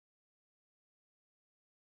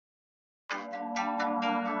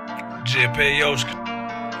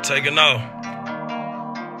JetPak taking off.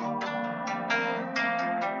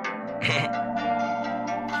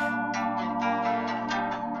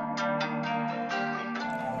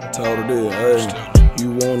 I told her this, hey,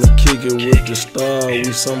 you wanna kick it with the star, we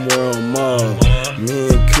somewhere on Mars. Me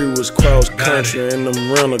and Q was cross country in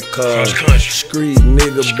them rental cars. Street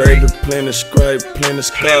nigga, baby, plenty scrape, plenty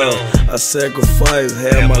scars. I sacrificed,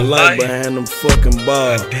 had my life behind them fucking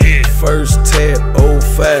bars. First tat,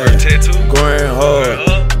 05, grind hard.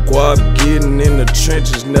 Guap getting in the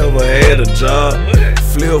trenches, never had a job.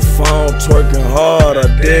 Flip phone, twerking hard,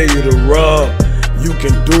 I dare you to rob. You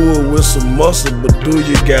can do it with some muscle, but do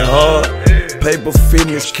you got hard? Paper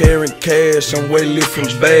fitness, carrying cash, I'm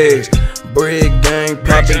weightlifting bags. Bread gang,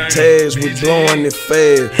 popping tags, we blowing it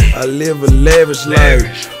fast. I live a lavish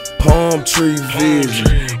life, palm tree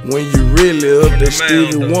vision. When you really up there,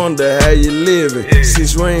 Stevie wonder how you living.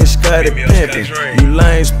 6 ring Scotty pimpin', you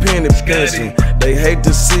lanes penny pinching. They hate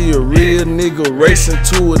to see a real nigga racing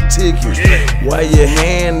to a ticket. While you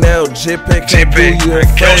hand out, JetPak can't do you a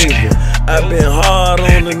favor. I been hard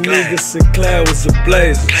on the nigga since Cloud was a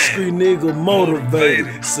blazer. Street nigga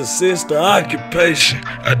motivated, success the occupation.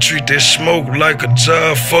 I treat that smoke like a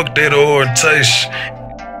job, fuck that orientation.